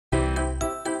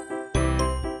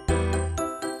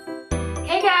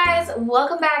Hey guys,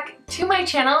 welcome back to my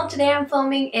channel. Today I'm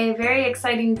filming a very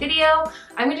exciting video.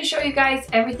 I'm going to show you guys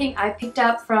everything I picked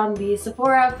up from the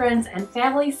Sephora Friends and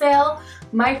Family sale.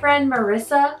 My friend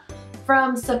Marissa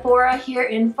from Sephora here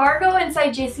in Fargo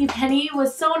inside JCPenney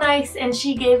was so nice, and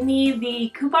she gave me the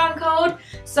coupon code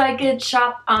so I could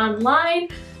shop online.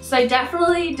 So I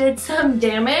definitely did some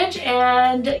damage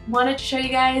and wanted to show you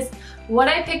guys what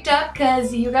I picked up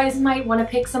because you guys might want to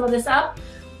pick some of this up.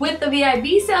 With the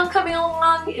VIB sale coming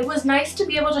along, it was nice to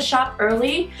be able to shop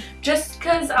early just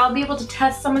because I'll be able to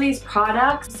test some of these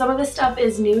products. Some of this stuff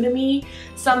is new to me,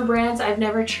 some brands I've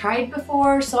never tried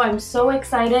before, so I'm so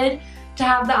excited to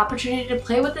have the opportunity to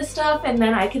play with this stuff, and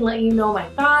then I can let you know my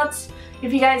thoughts.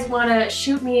 If you guys want to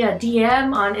shoot me a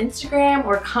DM on Instagram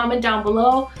or comment down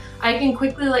below, I can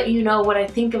quickly let you know what I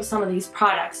think of some of these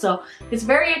products. So it's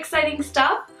very exciting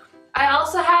stuff. I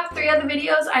also have 3 other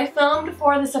videos I filmed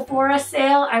for the Sephora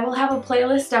sale. I will have a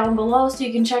playlist down below so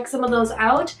you can check some of those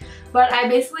out. But I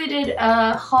basically did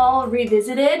a haul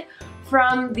revisited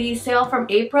from the sale from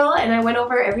April, and I went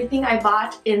over everything I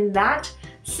bought in that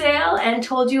sale and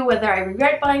told you whether I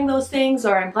regret buying those things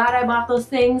or I'm glad I bought those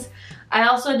things. I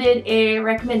also did a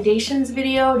recommendations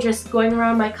video just going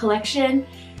around my collection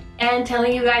and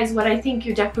telling you guys what I think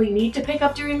you definitely need to pick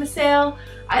up during the sale.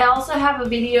 I also have a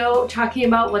video talking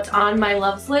about what's on my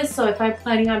loves list, so if I'm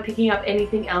planning on picking up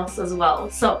anything else as well.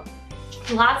 So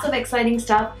lots of exciting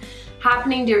stuff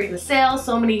happening during the sale.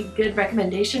 So many good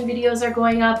recommendation videos are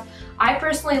going up. I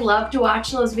personally love to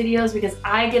watch those videos because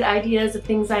I get ideas of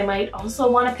things I might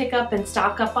also want to pick up and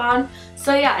stock up on.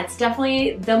 So yeah, it's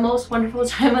definitely the most wonderful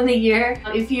time of the year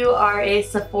if you are a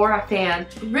Sephora fan.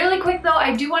 Really quick though,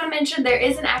 I do want to mention there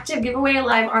is an active giveaway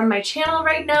live on my channel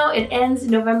right now. It ends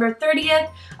November 30th.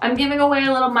 I'm giving away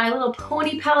a little My Little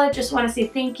Pony palette. Just want to say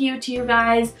thank you to you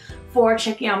guys for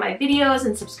checking out my videos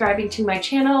and subscribing to my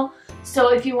channel.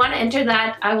 So if you want to enter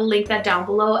that, I will link that down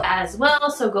below as well.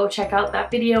 So go check out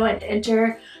that video and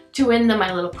enter to win the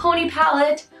My Little Pony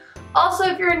palette. Also,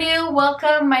 if you're new,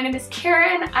 welcome. My name is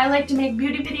Karen. I like to make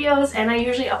beauty videos and I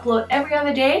usually upload every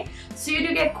other day. So you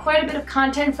do get quite a bit of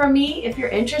content from me. If you're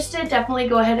interested, definitely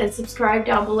go ahead and subscribe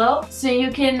down below so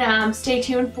you can stay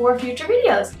tuned for future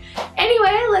videos.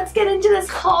 Anyway, let's get into this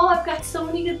haul. I've got so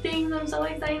many good things. I'm so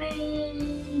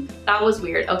excited. That was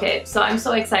weird. Okay, so I'm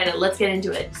so excited. Let's get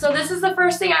into it. So this is the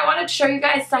first thing I wanted to show you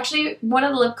guys. It's actually one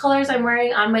of the lip colors I'm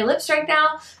wearing on my lips right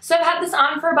now. So I've had this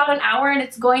on for about an hour and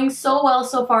it's going so well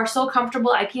so far, so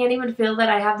comfortable. I can't even feel that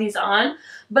I have these on.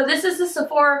 But this is the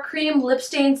Sephora Cream Lip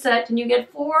Stain Set, and you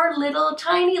get 4 little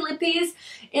tiny lippies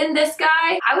in this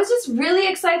guy. I was just really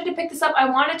excited to pick this up. I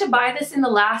wanted to buy this in the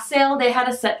last sale. They had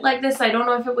a set like this. I don't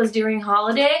know if it was during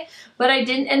holiday, but I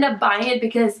didn't end up buying it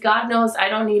because God knows I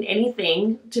don't need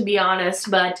anything, to be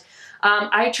honest. But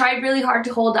I tried really hard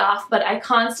to hold off, but I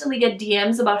constantly get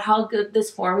DMs about how good this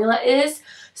formula is.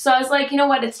 So I was like, you know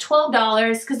what, it's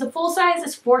 $12 because the full size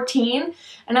is $14.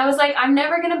 And I was like, I'm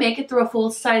never going to make it through a full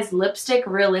size lipstick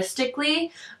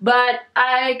realistically, but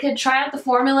I could try out the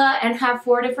formula and have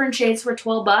 4 different shades for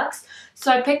 12 bucks.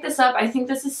 So I picked this up. I think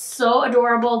this is so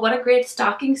adorable. What a great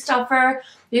stocking stuffer.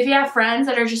 If you have friends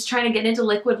that are just trying to get into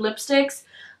liquid lipsticks,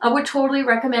 I would totally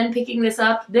recommend picking this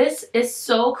up. This is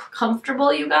so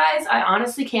comfortable, you guys. I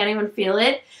honestly can't even feel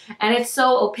it. And it's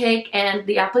so opaque, and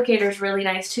the applicator is really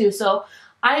nice too. So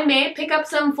I may pick up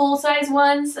some full-size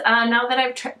ones now that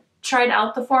I've tried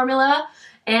out the formula.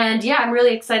 And yeah, I'm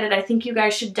really excited. I think you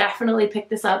guys should definitely pick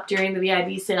this up during the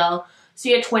VIB sale. So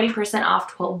you get 20%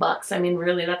 off 12 bucks. I mean,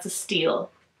 really, that's a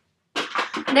steal.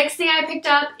 Next thing I picked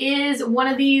up is one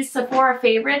of these Sephora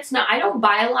favorites. Now, I don't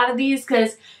buy a lot of these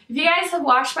because if you guys have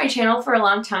watched my channel for a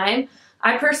long time,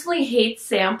 I personally hate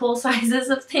sample sizes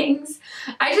of things.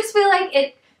 I just feel like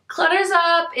it clutters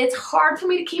up. It's hard for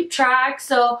me to keep track,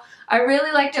 so I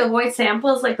really like to avoid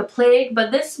samples like the plague,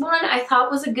 but this one I thought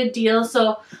was a good deal.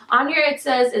 So on here it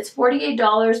says it's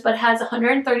 $48 but has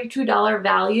 $132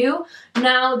 value.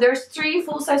 Now there's 3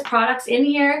 full-size products in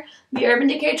here. The Urban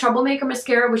Decay Troublemaker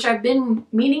Mascara, which I've been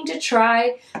meaning to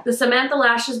try. The Samantha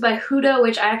Lashes by Huda,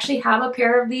 which I actually have a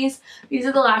pair of these. These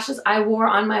are the lashes I wore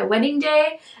on my wedding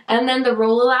day. And then the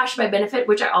Roller Lash by Benefit,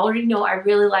 which I already know I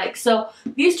really like. So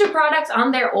these 2 products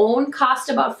on their own cost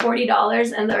about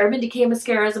 $40, and the Urban Decay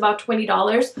Mascara is about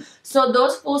 $20. So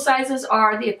those full sizes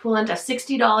are the equivalent of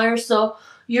 $60. So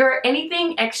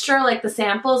anything extra like the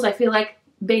samples, I feel like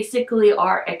basically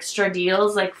are extra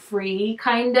deals, like free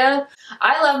kind of.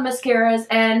 I love mascaras,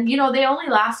 and you know, they only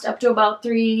last up to about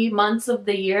 3 months of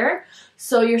the year.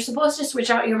 So you're supposed to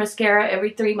switch out your mascara every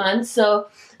 3 months. So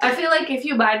I feel like if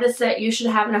you buy this set, you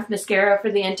should have enough mascara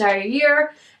for the entire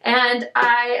year. And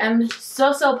I am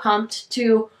so pumped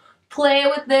to play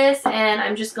with this, and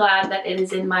I'm just glad that it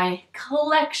is in my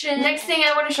collection. Next thing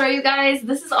I want to show you guys,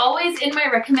 this is always in my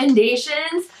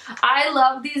recommendations. I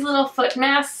love these little foot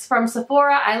masks from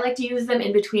Sephora. I like to use them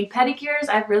in between pedicures.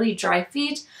 I have really dry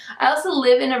feet. I also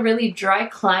live in a really dry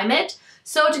climate.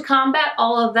 So to combat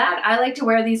all of that, I like to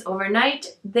wear these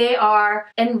overnight. They are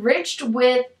enriched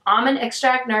with almond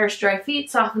extract, nourish dry feet,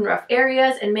 soften rough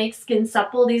areas, and make skin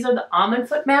supple. These are the almond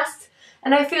foot masks.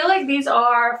 And I feel like these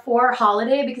are for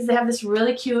holiday because they have this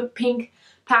really cute pink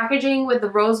packaging with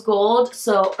the rose gold.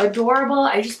 So adorable.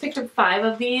 I just picked up 5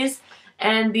 of these,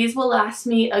 and these will last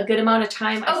me a good amount of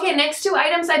time. Okay, next 2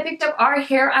 items I picked up are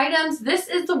hair items. This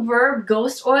is the Verb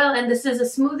Ghost Oil, and this is a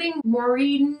smoothing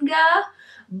moringa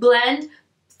blend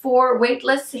for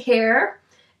weightless hair.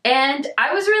 And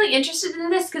I was really interested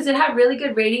in this because it had really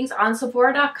good ratings on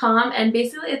Sephora.com, and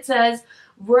basically it says,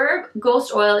 Verb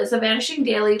Ghost Oil is a vanishing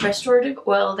daily restorative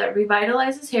oil that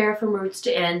revitalizes hair from roots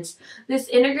to ends. This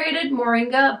integrated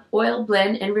moringa oil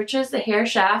blend enriches the hair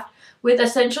shaft with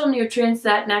essential nutrients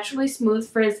that naturally smooth,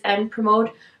 frizz, and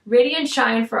promote radiant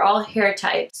shine for all hair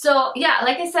types. So yeah,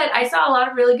 like I said, I saw a lot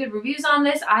of really good reviews on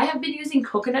this. I have been using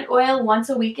coconut oil once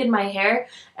a week in my hair,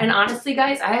 and honestly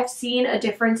guys, I have seen a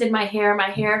difference in my hair.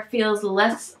 My hair feels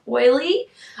less oily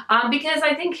because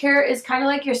I think hair is kind of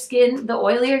like your skin. The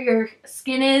oilier your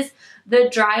skin is, the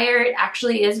drier it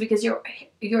actually is, because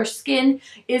your skin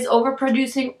is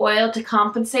overproducing oil to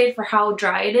compensate for how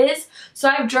dry it is. So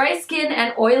I have dry skin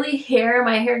and oily hair.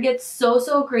 My hair gets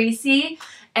so greasy.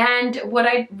 And what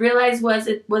I realized was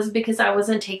it was because I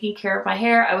wasn't taking care of my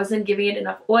hair. I wasn't giving it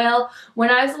enough oil. When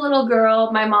I was a little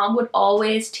girl, my mom would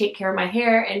always take care of my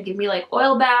hair and give me like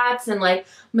oil baths and like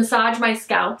massage my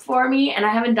scalp for me. And I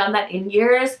haven't done that in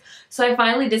years. So I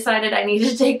finally decided I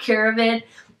needed to take care of it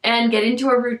and get into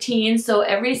a routine. So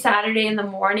every Saturday in the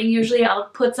morning, usually I'll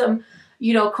put some,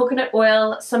 you know, coconut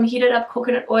oil, some heated up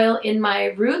coconut oil in my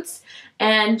roots,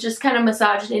 and just kind of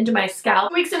massage it into my scalp.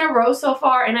 2 weeks in a row so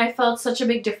far, and I felt such a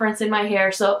big difference in my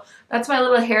hair. So that's my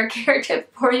little hair care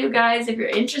tip for you guys if you're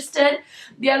interested.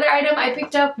 The other item I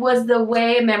picked up was the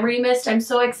Way Memory Mist. I'm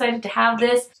so excited to have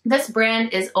this. This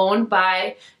brand is owned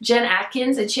by Jen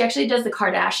Atkins, and she actually does the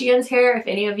Kardashians' hair, if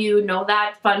any of you know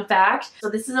that fun fact. So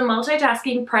this is a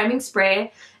multitasking priming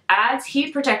spray, adds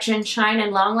heat protection, shine,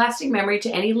 and long-lasting memory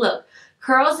to any look.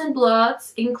 Curls and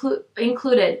blowouts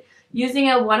included. Using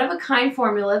a one-of-a-kind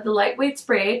formula, the lightweight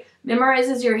spray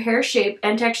memorizes your hair shape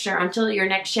and texture until your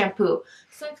next shampoo.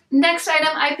 So next item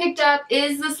I picked up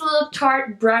is this little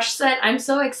Tarte brush set. I'm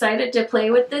so excited to play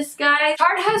with this guy.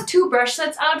 Tarte has 2 brush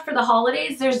sets out for the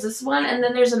holidays. There's this one, and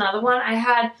then there's another one I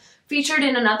had featured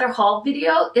in another haul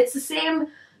video. It's the same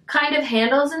kind of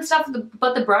handles and stuff,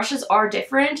 but the brushes are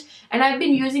different, and I've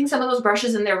been using some of those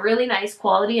brushes, and they're really nice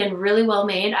quality and really well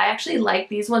made. I actually like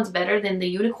these ones better than the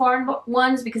unicorn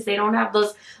ones because they don't have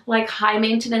those like high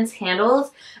maintenance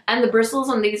handles, and the bristles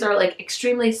on these are like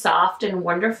extremely soft and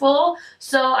wonderful.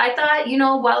 So I thought, you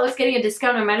know, while I was getting a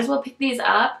discount, I might as well pick these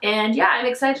up, and yeah, I'm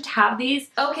excited to have these.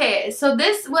 Okay, so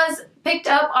this was picked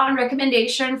up on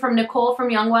recommendation from Nicole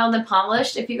from Young, Wild, and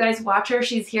Polished. If you guys watch her,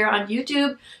 she's here on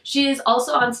YouTube. She is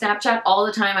also on Snapchat all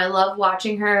the time. I love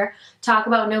watching her talk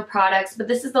about new products. But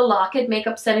this is the Lock-It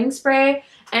Makeup Setting Spray,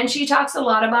 and she talks a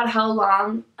lot about how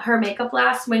long her makeup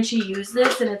lasts when she uses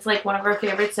this, and it's like one of her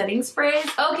favorite setting sprays.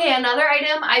 Okay, another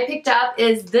item I picked up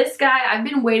is this guy. I've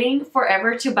been waiting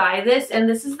forever to buy this, and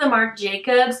this is the Marc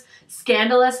Jacobs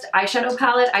Scandalous eyeshadow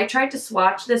palette. I tried to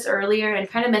swatch this earlier and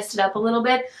kind of messed it up a little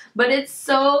bit, but it's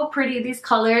so pretty. These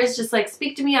colors just like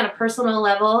speak to me on a personal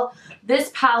level.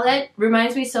 This palette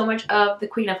reminds me so much of the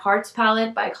Queen of Hearts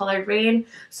palette by Colored Rain,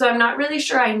 so I'm not really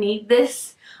sure I need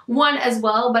this one as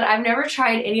well, but I've never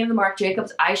tried any of the Marc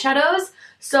Jacobs eyeshadows.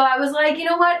 So I was like, you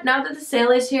know what, now that the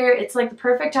sale is here, it's like the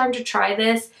perfect time to try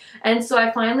this. And so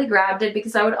I finally grabbed it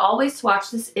because I would always swatch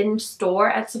this in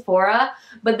store at Sephora,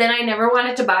 but then I never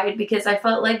wanted to buy it because I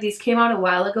felt like these came out a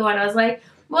while ago, and I was like,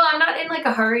 well, I'm not in like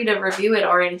a hurry to review it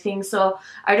or anything, so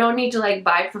I don't need to like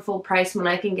buy it for full price when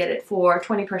I can get it for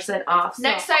 20% off. So.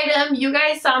 Next item, you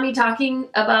guys saw me talking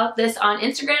about this on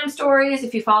Instagram stories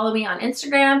if you follow me on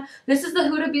Instagram. This is the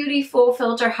Huda Beauty Full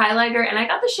Filter Highlighter, and I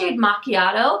got the shade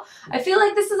Macchiato. I feel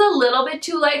like this is a little bit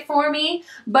too light for me,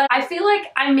 but I feel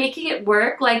like I'm making it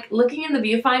work. Like looking in the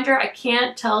viewfinder, I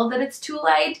can't tell that it's too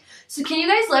light. So can you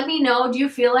guys let me know, do you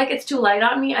feel like it's too light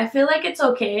on me? I feel like it's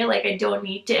okay, like I don't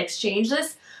need to exchange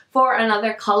this for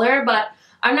another color, but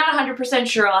I'm not 100%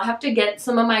 sure. I'll have to get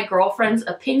some of my girlfriends'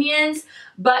 opinions.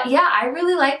 But yeah, I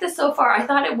really like this so far. I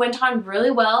thought it went on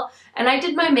really well, and I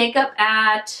did my makeup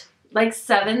at like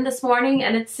 7 this morning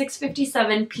and it's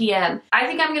 6:57 p.m. I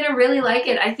think I'm gonna really like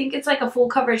it. I think it's like a full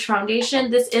coverage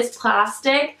foundation. This is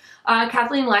plastic.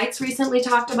 Kathleen Lights recently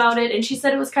talked about it and she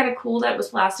said it was kind of cool that it was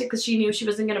plastic because she knew she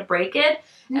wasn't gonna break it.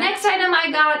 Next item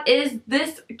I got is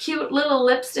this cute little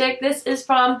lipstick. This is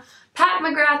from Pat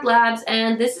McGrath Labs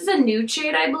and this is a nude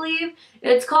shade, I believe.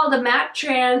 It's called the Matte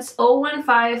Trance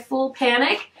 015 Full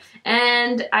Panic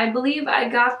and I believe I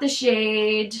got the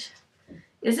shade...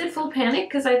 Is it Full Panic?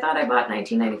 Because I thought I bought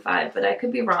 $19.95, but I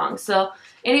could be wrong. So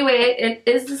anyway, it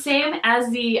is the same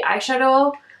as the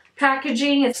eyeshadow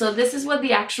packaging. And so this is what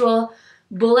the actual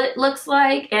bullet looks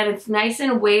like, and it's nice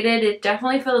and weighted. It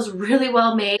definitely feels really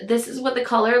well made. This is what the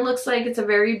color looks like. It's a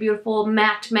very beautiful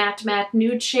matte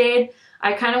nude shade.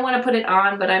 I kind of want to put it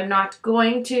on, but I'm not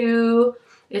going to.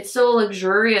 It's so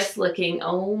luxurious looking.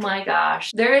 Oh my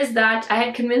gosh. There is that. I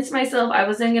had convinced myself I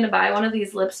wasn't going to buy one of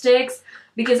these lipsticks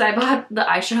because I bought the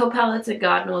eyeshadow palettes and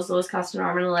God knows those cost an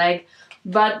arm and a leg.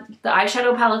 But the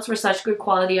eyeshadow palettes were such good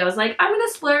quality. I was like, I'm going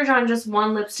to splurge on just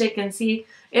one lipstick and see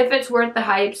if it's worth the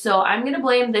hype. So I'm going to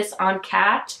blame this on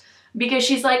Kat because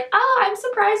she's like, oh, I'm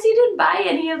surprised you didn't buy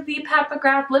any of the Pat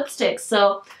McGrath lipsticks.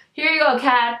 So here you go,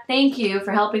 Kat. Thank you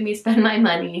for helping me spend my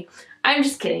money. I'm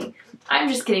just kidding. I'm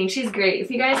just kidding. She's great.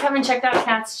 If you guys haven't checked out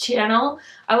Kat's channel,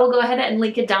 I will go ahead and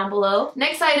link it down below.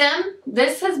 Next item.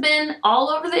 This has been all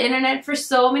over the internet for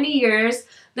so many years.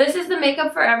 This is the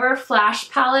Makeup Forever Flash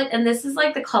Palette, and this is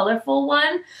like the colorful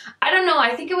one. I don't know.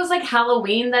 I think it was like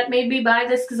Halloween that made me buy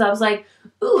this because I was like,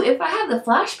 ooh, if I have the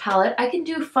Flash Palette, I can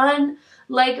do fun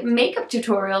like makeup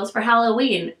tutorials for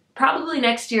Halloween. Probably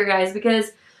next year, guys,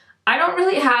 because I don't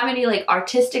really have any like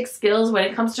artistic skills when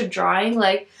it comes to drawing.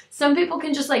 Like some people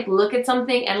can just like look at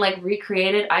something and like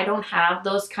recreate it. I don't have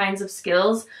those kinds of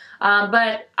skills.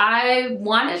 But I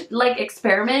want to like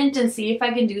experiment and see if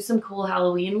I can do some cool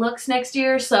Halloween looks next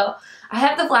year. So I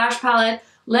have the Flash palette.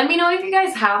 Let me know if you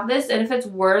guys have this and if it's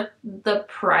worth the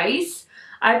price.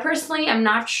 I personally am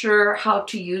not sure how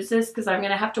to use this because I'm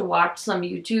going to have to watch some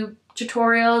YouTube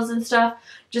tutorials and stuff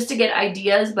just to get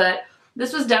ideas, but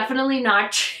this was definitely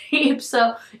not cheap,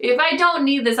 so if I don't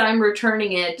need this, I'm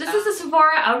returning it. This is the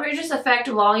Sephora Outrageous Effect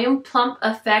Volume Plump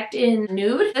Effect in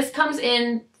Nude. This comes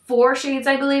in 4 shades,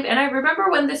 I believe, and I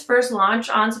remember when this first launched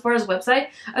on Sephora's website,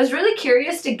 I was really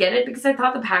curious to get it because I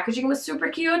thought the packaging was super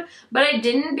cute, but I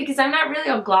didn't because I'm not really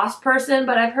a gloss person,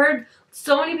 but I've heard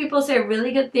so many people say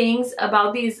really good things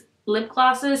about these lip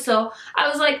glosses, so I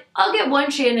was like, I'll get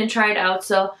one shade and try it out,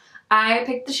 so I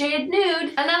picked the shade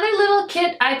Nude. Another little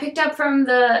kit I picked up from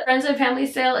the Friends and Family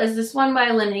sale is this one by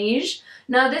Laneige.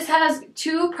 Now this has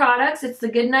 2 products. It's the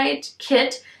Goodnight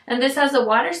Kit, and this has the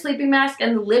water sleeping mask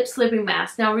and the lip sleeping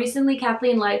mask. Now recently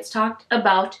Kathleen Lights talked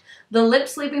about the lip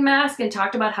sleeping mask and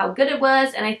talked about how good it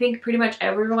was, and I think pretty much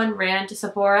everyone ran to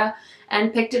Sephora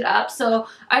and picked it up. So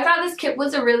I thought this kit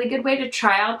was a really good way to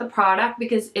try out the product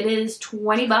because it is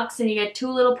 20 bucks and you get 2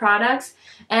 little products.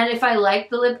 And if I like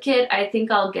the lip kit, I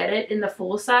think I'll get it in the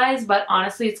full size, but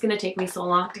honestly it's going to take me so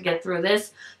long to get through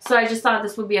this. So I just thought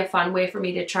this would be a fun way for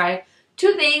me to try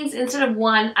 2 things instead of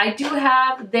one. I do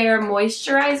have their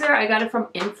moisturizer. I got it from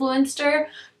Influencer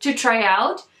to try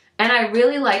out. And I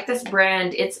really like this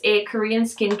brand. It's a Korean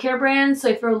skincare brand. So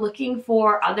if you're looking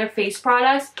for other face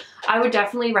products, I would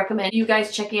definitely recommend you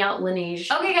guys checking out Laneige.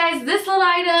 Okay guys, this little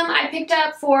item I picked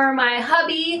up for my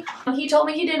hubby. He told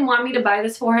me he didn't want me to buy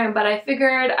this for him, but I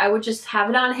figured I would just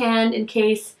have it on hand in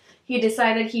case he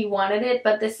decided he wanted it.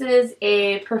 But this is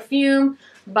a perfume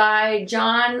by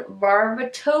John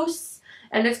Varvatos,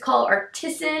 and it's called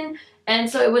Artisan. And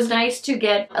so it was nice to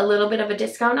get a little bit of a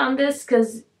discount on this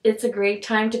because it's a great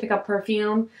time to pick up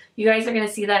perfume. You guys are going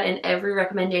to see that in every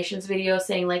recommendations video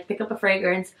saying like pick up a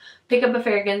fragrance, pick up a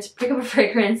fragrance, pick up a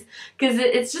fragrance, because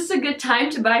it's just a good time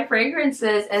to buy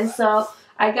fragrances. And so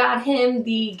I got him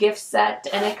the gift set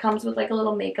and it comes with like a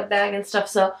little makeup bag and stuff.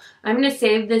 So I'm going to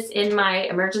save this in my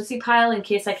emergency pile in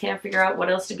case I can't figure out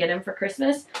what else to get him for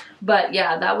Christmas. But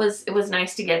yeah, it was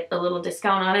nice to get a little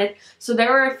discount on it. So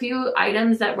there were a few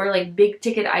items that were like big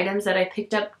ticket items that I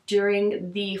picked up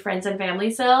during the Friends and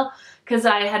Family sale because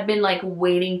I had been like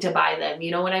waiting to buy them, you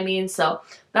know what I mean? So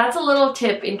that's a little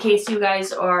tip in case you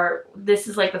guys are, this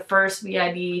is like the first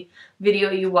VIB video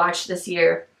you watch this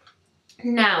year.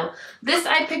 Now, this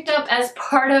I picked up as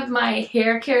part of my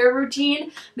hair care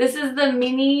routine. This is the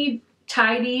Mini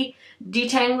Tidy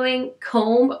Detangling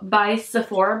Comb by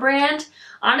Sephora brand.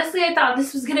 Honestly, I thought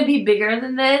this was going to be bigger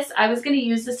than this. I was going to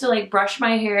use this to like brush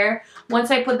my hair once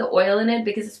I put the oil in it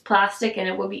because it's plastic and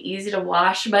it would be easy to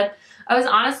wash. But I was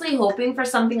honestly hoping for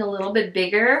something a little bit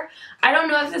bigger. I don't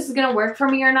know if this is going to work for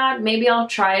me or not. Maybe I'll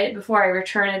try it before I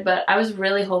return it, but I was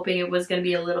really hoping it was going to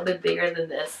be a little bit bigger than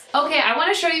this. Okay, I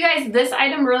want to show you guys this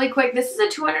item really quick. This is a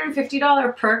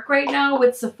 $250 perk right now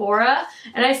with Sephora,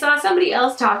 and I saw somebody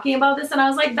else talking about this and I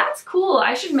was like, that's cool.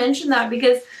 I should mention that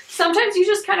because sometimes you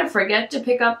just kind of forget to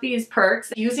pick up these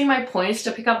perks. Using my points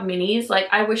to pick up minis, like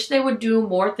I wish they would do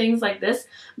more things like this,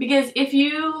 because if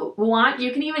you want,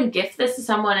 you can even gift this to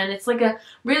someone and it's like a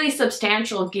really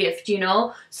substantial gift, you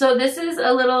know? So this is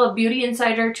a little Beauty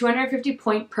Insider 250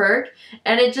 point perk,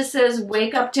 and it just says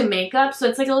wake up to makeup. So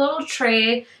it's like a little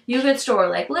tray. You could store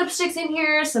like lipsticks in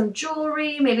here, some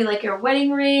jewelry, maybe like your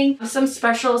wedding ring, some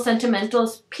special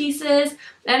sentimental pieces,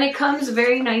 and it comes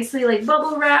very nicely like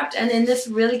bubble wrapped and in this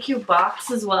really cute box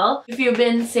as well. If you've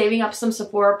been saving up some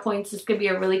Sephora points, this could be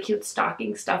a really cute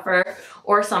stocking stuffer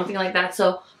or something like that.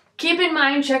 So keep in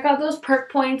mind, check out those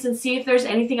perk points and see if there's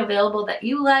anything available that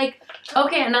you like.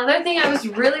 Okay, another thing I was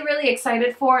really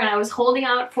excited for and I was holding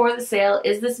out for the sale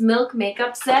is this Milk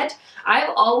makeup set. I've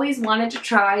always wanted to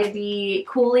try the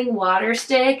cooling water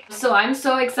stick, so I'm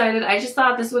so excited. I just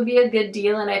thought this would be a good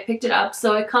deal and I picked it up.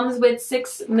 So it comes with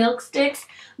 6 milk sticks.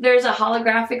 There's a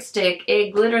holographic stick,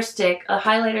 a glitter stick, a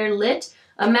highlighter lit,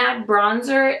 a matte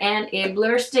bronzer, and a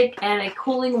blur stick, and a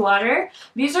cooling water.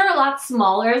 These are a lot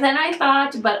smaller than I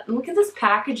thought, but look at this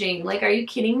packaging. Like, are you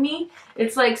kidding me?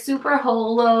 It's like super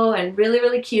holo and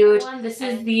really cute. This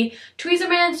is the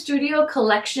Tweezerman Studio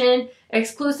Collection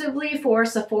exclusively for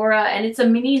Sephora, and it's a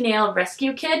mini nail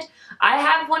rescue kit. I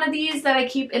have one of these that I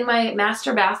keep in my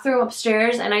master bathroom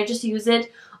upstairs, and I just use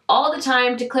it all the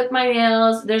time to clip my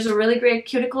nails. There's a really great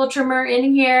cuticle trimmer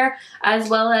in here, as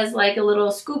well as like a little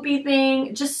scoopy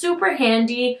thing. Just super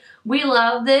handy. We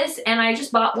love this, and I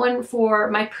just bought one for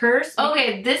my purse.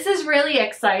 Okay, this is really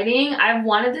exciting. I've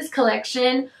wanted this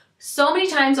collection so many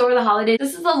times over the holidays.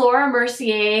 This is the Laura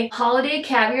Mercier Holiday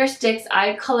Caviar Sticks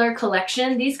Eye Color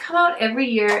Collection. These come out every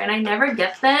year and I never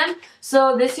get them.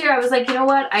 So this year I was like, you know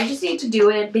what? I just need to do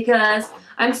it because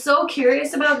I'm so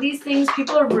curious about these things.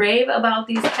 People rave about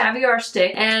these caviar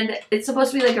sticks, and it's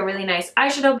supposed to be like a really nice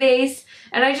eyeshadow base.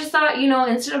 And I just thought, you know,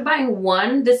 instead of buying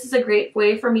one, this is a great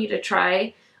way for me to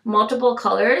try multiple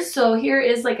colors. So here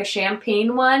is like a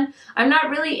champagne one. I'm not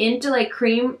really into like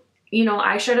cream, you know,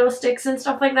 eyeshadow sticks and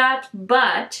stuff like that,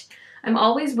 but I'm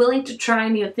always willing to try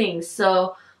new things.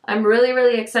 So I'm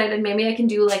really excited. Maybe I can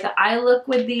do like an eye look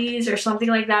with these or something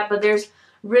like that, but there's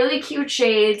really cute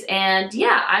shades, and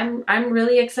yeah, I'm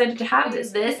really excited to have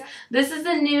this. This is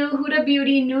the new Huda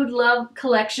Beauty Nude Love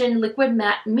Collection Liquid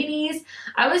Matte Minis.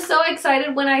 I was so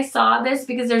excited when I saw this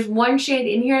because there's one shade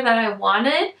in here that I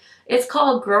wanted. It's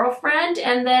called Girlfriend,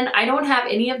 and then I don't have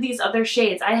any of these other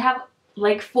shades. I have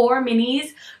like 4 minis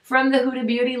from the Huda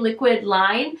Beauty liquid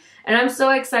line, and I'm so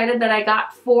excited that I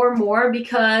got 4 more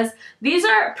because these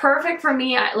are perfect for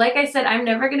me. Like I said, I'm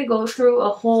never going to go through a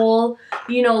whole,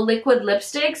 you know, liquid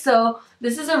lipstick, so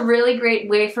this is a really great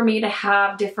way for me to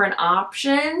have different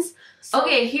options.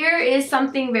 Okay, here is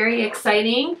something very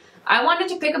exciting. I wanted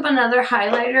to pick up another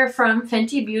highlighter from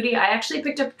Fenty Beauty. I actually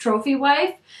picked up Trophy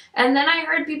Wife, and then I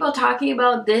heard people talking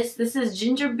about this. This is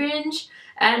Ginger Binge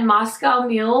and Moscow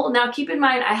Mule. Now keep in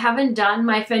mind, I haven't done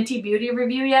my Fenty Beauty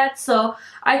review yet, so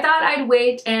I thought I'd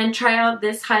wait and try out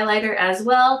this highlighter as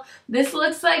well. This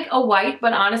looks like a white,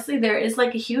 but honestly there is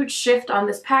like a huge shift on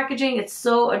this packaging. It's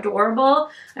so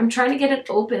adorable. I'm trying to get it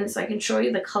open so I can show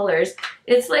you the colors.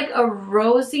 It's like a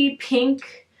rosy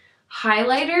pink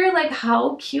highlighter. Like,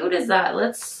 how cute is that?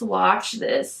 Let's swatch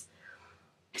this.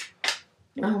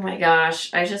 Oh my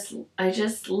gosh, I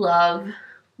just love.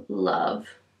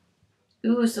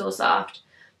 Ooh, so soft.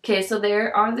 Okay, so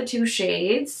there are the 2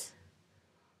 shades.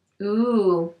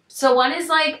 Ooh. So one is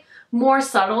like more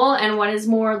subtle and one is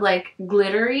more like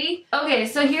glittery. Okay,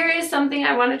 so here is something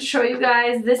I wanted to show you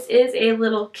guys. This is a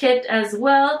little kit as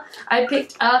well. I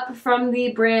picked up from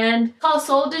the brand called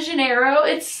Sol de Janeiro.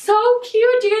 It's so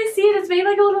cute. Do you guys see it? It's made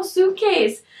like a little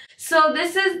suitcase. So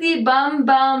this is the Bum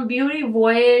Bum Beauty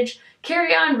Voyage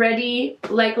Carry On Ready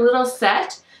like little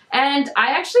set. And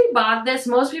I actually bought this.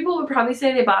 Most people would probably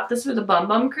say they bought this for the Bum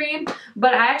Bum cream,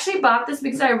 but I actually bought this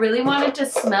because I really wanted to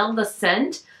smell the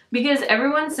scent, because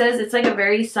everyone says it's like a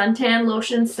very suntan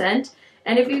lotion scent.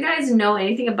 And if you guys know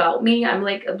anything about me, I'm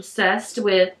like obsessed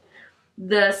with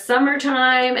the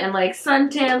summertime and like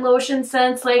suntan lotion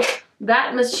scents. Like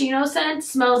that Moschino scent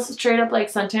smells straight up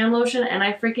like suntan lotion, and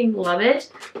I freaking love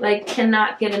it. Like,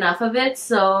 cannot get enough of it.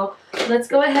 So let's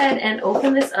go ahead and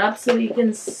open this up so you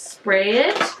can spray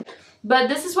it. But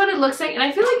this is what it looks like, and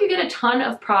I feel like you get a ton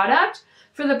of product.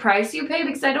 for the price you pay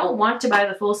because I don't want to buy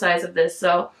the full size of this.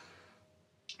 So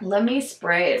let me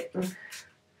spray it.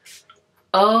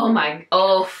 Oh my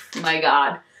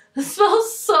God. This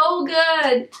smells so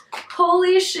good.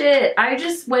 Holy shit. I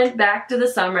just went back to the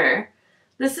summer.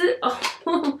 This is,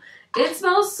 oh, it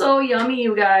smells so yummy,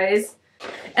 you guys.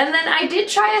 And then I did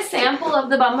try a sample of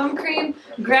the Bum Bum Cream.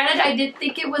 Granted, I did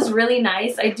think it was really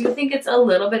nice. I do think it's a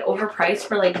little bit overpriced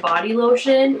for like body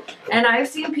lotion. And I've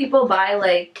seen people buy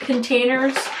like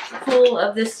containers full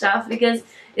of this stuff because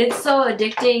it's so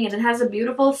addicting and it has a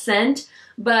beautiful scent.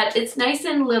 But it's nice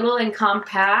and little and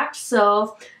compact.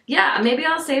 So yeah, maybe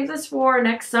I'll save this for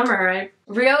next summer.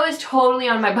 Rio is totally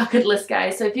on my bucket list,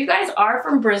 guys. So if you guys are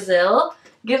from Brazil,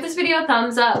 give this video a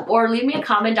thumbs up or leave me a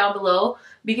comment down below.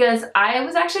 Because I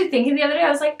was actually thinking the other day,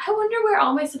 I was like, I wonder where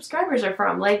all my subscribers are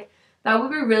from. Like, that would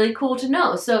be really cool to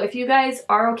know. So if you guys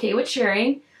are okay with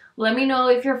sharing, let me know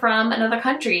if you're from another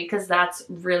country because that's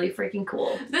really freaking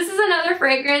cool. This is another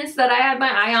fragrance that I had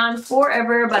my eye on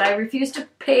forever, but I refuse to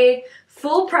pay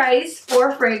full price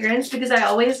for fragrance because I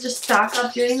always just stock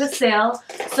up during the sale.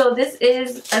 So this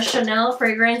is a Chanel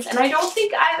fragrance, and I don't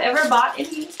think I've ever bought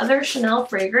any other Chanel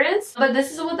fragrance, but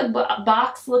this is what the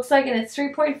box looks like, and it's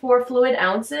 3.4 fluid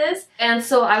ounces. And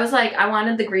so I was like, I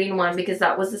wanted the green one because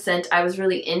that was the scent I was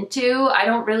really into. I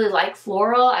don't really like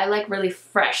floral, I like really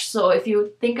fresh. So if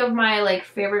you think of my like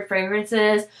favorite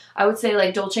fragrances, I would say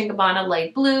like Dolce & Gabbana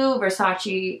Light Blue,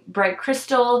 Versace Bright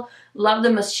Crystal. Love the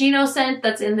Moschino scent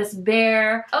that's in this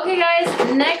bear. Okay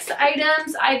guys, next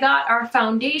items I got are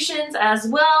foundations as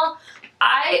well.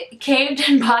 I caved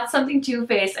and bought something Too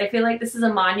Faced. I feel like this is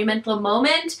a monumental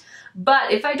moment,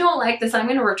 but if I don't like this, I'm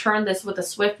going to return this with a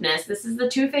swiftness. This is the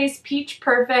Too Faced Peach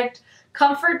Perfect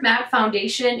Comfort Matte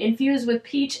Foundation infused with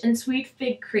peach and sweet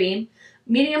fig cream,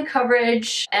 medium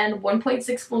coverage, and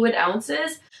 1.6 fluid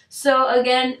ounces. So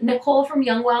again, Nicole from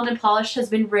Young, Wild and Polished has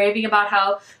been raving about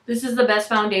how this is the best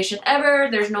foundation ever.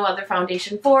 There's no other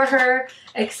foundation for her,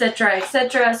 etc,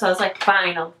 etc. So I was like,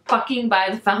 fine, I'll fucking buy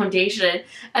the foundation.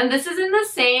 And this is in the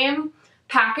same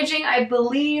packaging, I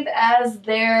believe, as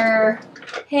their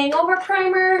hangover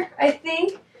primer, I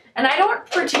think. And I don't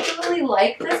particularly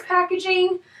like this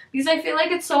packaging because I feel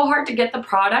like it's so hard to get the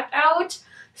product out.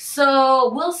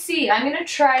 So we'll see. I'm going to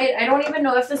try it. I don't even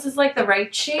know if this is like the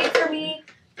right shade for me.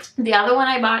 The other one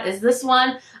I bought is this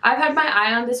one. I've had my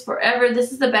eye on this forever.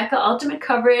 This is the Becca Ultimate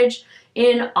Coverage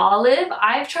in Olive.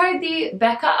 I've tried the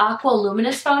Becca Aqua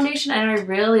Luminous Foundation and I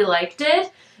really liked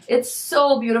it. It's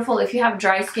so beautiful. If you have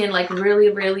dry skin, like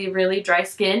really dry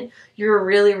skin, you're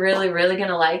really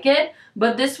gonna like it.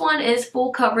 But this one is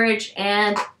full coverage,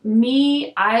 and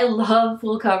me, I love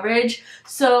full coverage.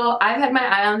 So I've had my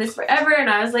eye on this forever, and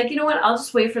I was like, you know what, I'll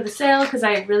just wait for the sale because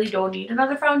I really don't need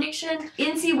another foundation.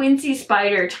 Incy Wincy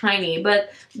Spider Tiny,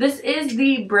 but this is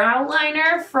the brow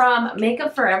liner from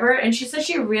Makeup Forever, and she says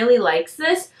she really likes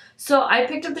this. So I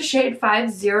picked up the shade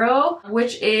 50,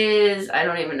 which is, I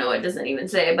don't even know, it doesn't even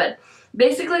say, but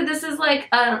basically this is like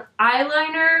an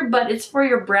eyeliner, but it's for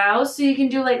your brows, so you can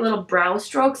do like little brow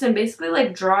strokes and basically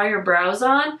like draw your brows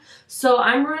on. So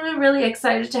I'm really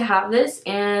excited to have this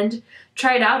and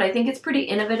try it out. I think it's pretty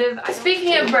innovative.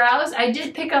 Speaking of brows, I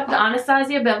did pick up the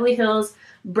Anastasia Beverly Hills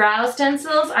brow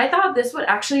stencils. I thought this would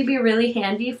actually be really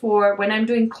handy for when I'm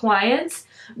doing clients,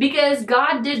 because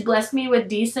God did bless me with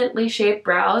decently shaped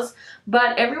brows,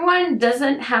 but everyone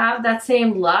doesn't have that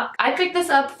same luck. I picked this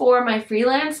up for my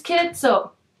freelance kit,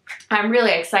 so I'm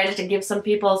really excited to give some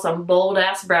people some bold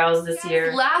ass brows this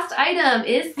year. Last item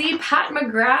is the Pat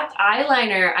McGrath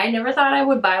eyeliner. I never thought I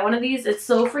would buy one of these. It's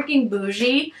so freaking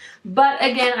bougie, but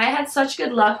again, I had such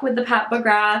good luck with the Pat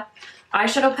McGrath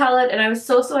eyeshadow palette, and I was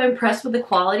so impressed with the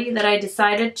quality that I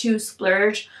decided to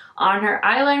splurge on her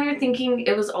eyeliner, thinking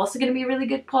it was also going to be really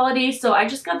good quality. So I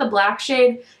just got the black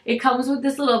shade. It comes with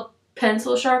this little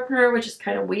pencil sharpener, which is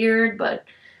kind of weird, but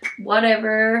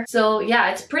whatever. So yeah,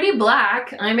 it's pretty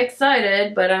black. I'm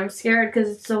excited, but I'm scared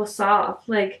because it's so soft.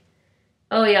 Like,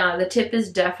 oh yeah, the tip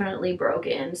is definitely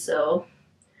broken, so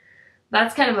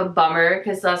that's kind of a bummer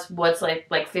because that's what's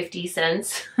like 50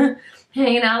 cents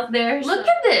hanging out there. Look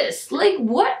at this. Like,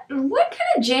 what kind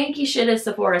of janky shit is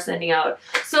Sephora sending out?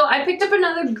 So I picked up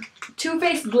another Too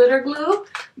Faced glitter glue.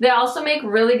 They also make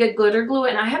really good glitter glue,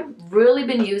 and I have really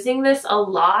been using this a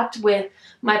lot with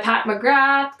my Pat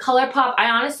McGrath ColourPop. I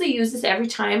honestly use this every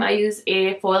time I use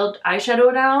a foiled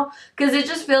eyeshadow now because it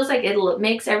just feels like it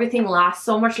makes everything last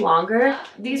so much longer.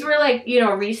 These were like, you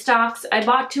know, restocks. I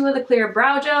bought 2 of the clear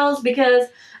brow gels because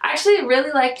I actually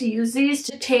really like to use these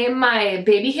to tame my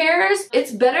baby hairs.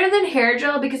 It's better than hair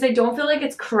gel because I don't feel like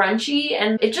it's crunchy,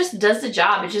 and it just does the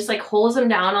job. It just like holds them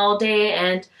down all day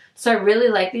and So I really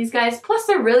like these guys. Plus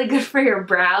they're really good for your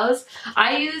brows.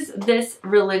 I use this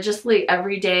religiously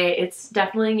every day. It's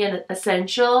definitely an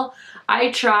essential.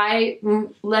 I try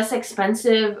less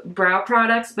expensive brow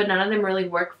products, but none of them really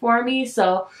work for me.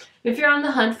 So if you're on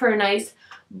the hunt for a nice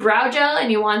brow gel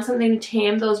and you want something to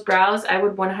tame those brows, I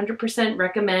would 100%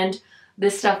 recommend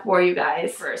this stuff for you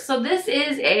guys. First, so this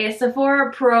is a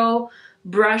Sephora Pro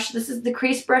brush. This is the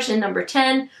crease brush in number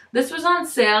 10. This was on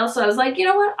sale, so I was like, you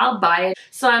know what, I'll buy it.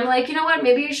 So I'm like, you know what,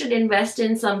 maybe you should invest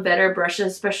in some better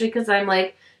brushes, especially because I'm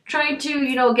like trying to,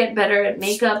 you know, get better at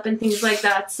makeup and things like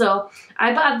that. So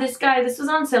I bought this guy. This was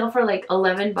on sale for like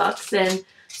 11 bucks, and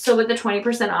so with the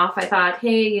 20% off, I thought,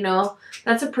 hey, you know,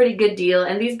 that's a pretty good deal.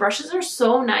 And these brushes are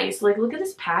so nice. Like, look at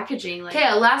this packaging. Like,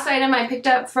 okay, last item I picked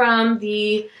up from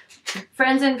the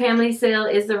Friends and Family sale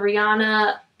is the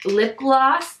Rihanna lip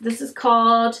gloss. This is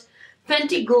called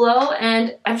Fenty Glow,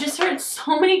 and I've just heard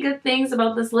so many good things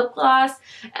about this lip gloss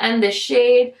and this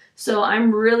shade. So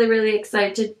I'm really, really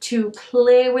excited to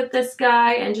play with this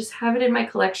guy and just have it in my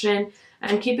collection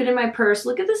and keep it in my purse.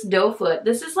 Look at this doe foot.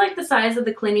 This is like the size of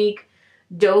the Clinique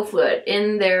doe foot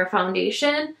in their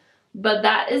foundation, but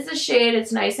that is the shade.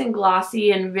 It's nice and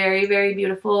glossy and very, very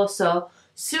beautiful. So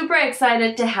super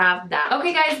excited to have that.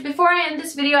 Okay guys, before I end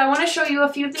this video, I want to show you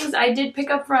a few things I did pick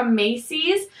up from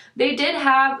Macy's. They did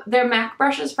have their MAC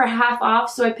brushes for half off,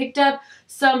 so I picked up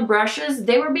some brushes.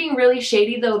 They were being really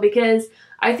shady though, because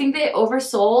I think they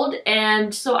oversold,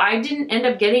 and so I didn't end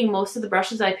up getting most of the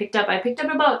brushes I picked up. I picked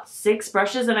up about 6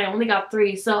 brushes and I only got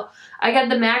 3. So I got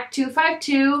the MAC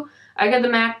 252, I got the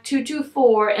MAC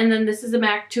 224, and then this is the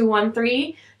MAC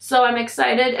 213. So I'm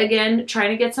excited, again, trying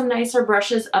to get some nicer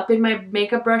brushes up in my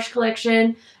makeup brush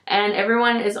collection. And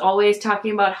everyone is always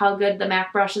talking about how good the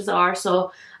MAC brushes are.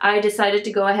 So I decided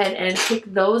to go ahead and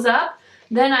pick those up.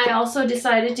 Then I also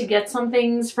decided to get some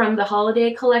things from the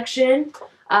holiday collection,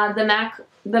 the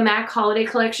MAC holiday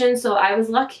collection. So I was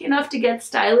lucky enough to get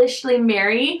Stylishly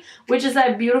Mary, which is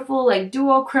that beautiful like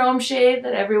duochrome shade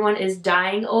that everyone is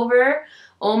dying over.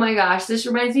 Oh my gosh, this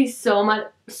reminds me so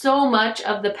much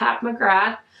of the Pat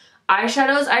McGrath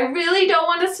eyeshadows. I really don't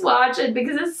want to swatch it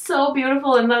because it's so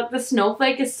beautiful, and the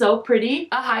snowflake is so pretty.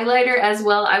 A highlighter as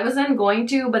well. I wasn't going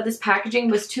to, but this packaging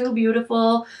was too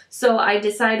beautiful, so I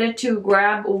decided to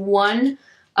grab one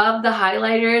of the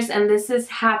highlighters, and this is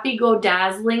Happy Go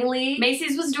Dazzlingly.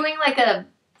 Macy's was doing like a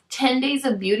 10 days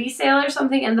of beauty sale or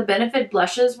something, and the Benefit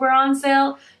blushes were on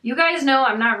sale. You guys know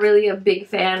I'm not really a big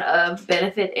fan of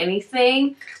Benefit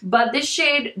anything, but this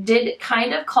shade did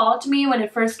kind of call to me when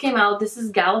it first came out. This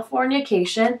is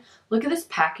Californication. Look at this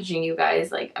packaging, you guys.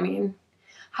 Like, I mean,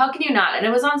 how can you not? And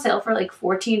it was on sale for like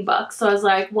 14 bucks. So I was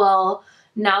like, well,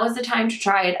 now is the time to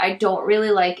try it. I don't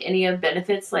really like any of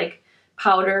Benefit's like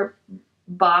powder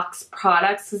box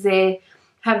products because they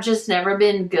have just never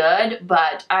been good,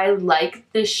 but I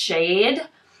like the shade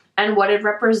and what it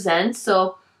represents,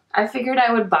 so I figured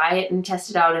I would buy it and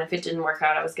test it out, and if it didn't work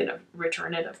out, I was gonna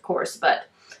return it, of course. But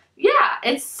yeah,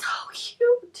 it's so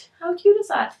cute. How cute is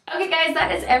that? Okay guys,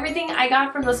 that is everything I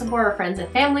got from the Sephora Friends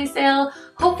and Family sale.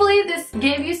 Hopefully this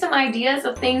gave you some ideas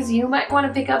of things you might want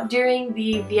to pick up during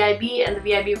the VIB and the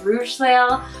VIB Rouge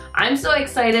sale. I'm so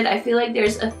excited. I feel like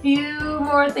there's a few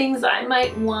more things I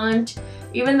might want.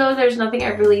 Even though there's nothing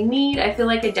I really need, I feel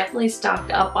like I definitely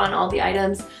stocked up on all the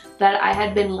items that I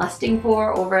had been lusting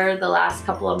for over the last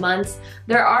couple of months.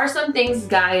 There are some things,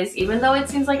 guys, even though it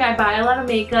seems like I buy a lot of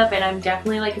makeup and I'm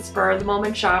definitely like a spur of the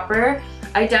moment shopper,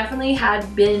 I definitely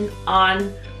had been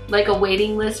on like a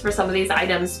waiting list for some of these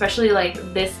items, especially like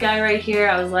this guy right here.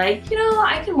 I was like, you know,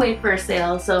 I can wait for a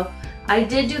sale. So I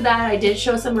did do that. I did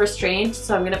show some restraint,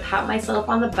 so I'm gonna pat myself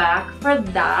on the back for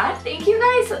that. Thank you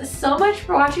guys so much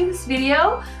for watching this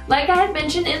video. Like I had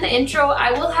mentioned in the intro,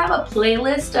 I will have a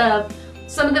playlist of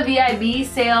some of the VIB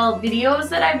sale videos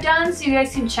that I've done, so you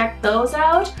guys can check those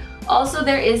out. Also,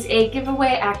 there is a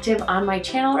giveaway active on my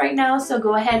channel right now, so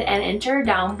go ahead and enter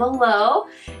down below.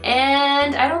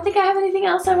 And I don't think I have anything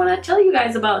else I want to tell you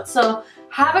guys about, so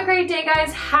have a great day,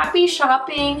 guys. Happy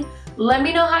shopping. Let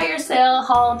me know how your sale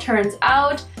haul turns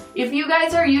out. If you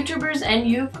guys are YouTubers and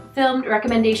you've filmed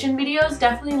recommendation videos,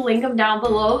 definitely link them down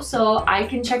below so I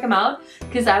can check them out,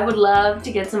 because I would love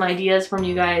to get some ideas from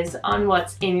you guys on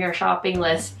what's in your shopping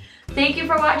list. Thank you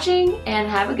for watching and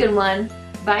have a good one.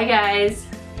 Bye guys.